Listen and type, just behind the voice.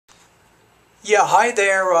Yeah, hi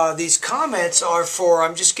there. These comments are for,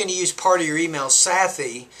 I'm just going to use part of your email,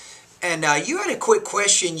 Sathi. And you had a quick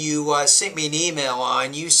question you sent me an email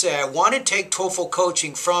on. You said, I want to take TOEFL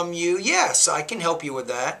coaching from you. Yes, I can help you with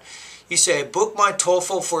that. You say, I booked my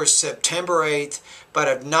TOEFL for September 8th, but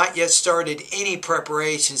I've not yet started any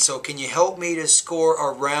preparation, so can you help me to score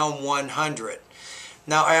around 100?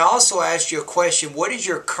 Now, I also asked you a question, what is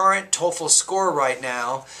your current TOEFL score right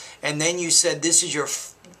now? And then you said, this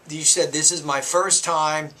is my first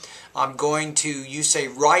time. I'm going to, you say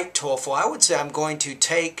write TOEFL. I would say I'm going to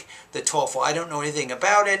take the TOEFL. I don't know anything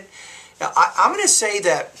about it. Now, I'm going to say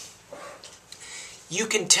that you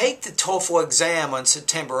can take the TOEFL exam on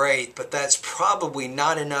September 8th, but that's probably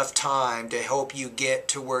not enough time to help you get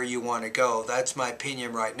to where you want to go. That's my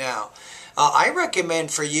opinion right now. I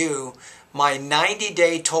recommend for you my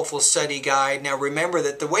 90-day TOEFL study guide. Now remember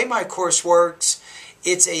that the way my course works,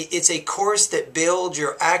 it's a course that builds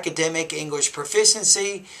your academic English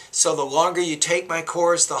proficiency. So the longer you take my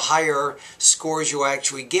course, the higher scores you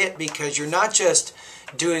actually get, because you're not just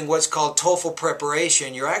doing what's called TOEFL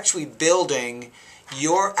preparation, you're actually building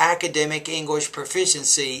your academic English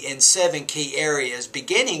proficiency in 7 key areas,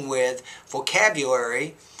 beginning with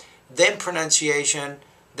vocabulary, then pronunciation,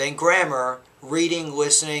 then grammar, reading,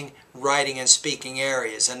 listening, writing, and speaking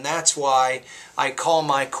areas. And that's why I call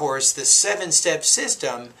my course the 7-step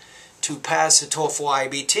system to pass the TOEFL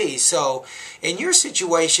IBT. So in your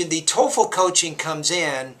situation, the TOEFL coaching comes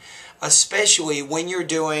in especially when you're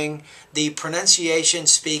doing the pronunciation,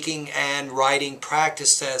 speaking, and writing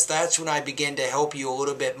practice test. That's when I begin to help you a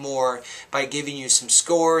little bit more by giving you some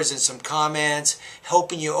scores and some comments,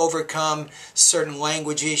 helping you overcome certain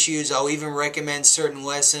language issues. I'll even recommend certain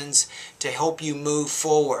lessons to help you move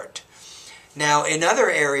forward. Now, in other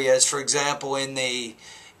areas, for example, in the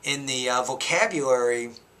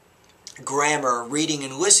vocabulary, grammar, reading,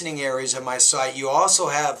 and listening areas of my site, you also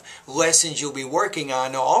have lessons you'll be working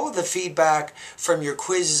on. Now, all of the feedback from your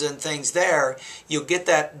quizzes and things there, you'll get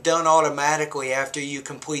that done automatically after you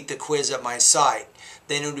complete the quiz at my site.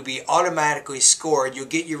 Then it will be automatically scored. You'll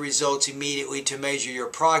get your results immediately to measure your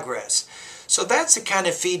progress. So that's the kind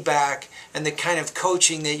of feedback and the kind of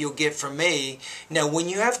coaching that you'll get from me. Now, when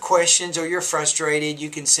you have questions or you're frustrated, you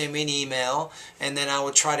can send me an email, and then I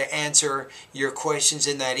will try to answer your questions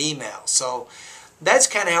in that email. So that's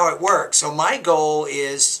kind of how it works. So my goal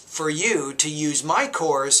is for you to use my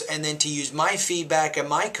course and then to use my feedback and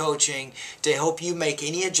my coaching to help you make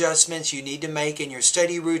any adjustments you need to make in your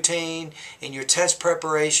study routine, in your test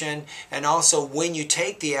preparation, and also when you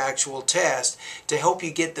take the actual test to help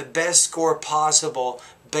you get the best score possible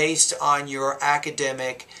based on your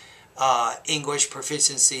academic English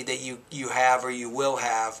proficiency that you have or you will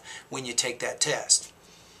have when you take that test.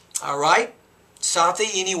 All right? Sathi,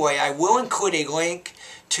 anyway, I will include a link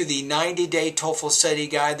to the 90-day TOEFL study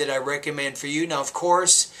guide that I recommend for you. Now, of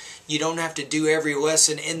course, you don't have to do every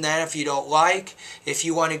lesson in that if you don't like. If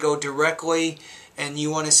you want to go directly and you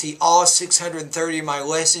want to see all 630 of my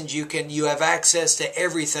lessons, you have access to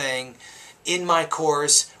everything in my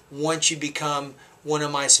course once you become one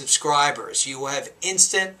of my subscribers. You will have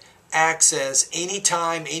instant access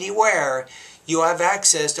anytime, anywhere. You have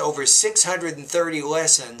access to over 630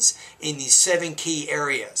 lessons in these 7 key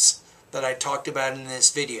areas that I talked about in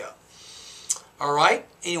this video. All right?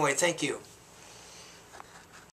 Anyway, thank you.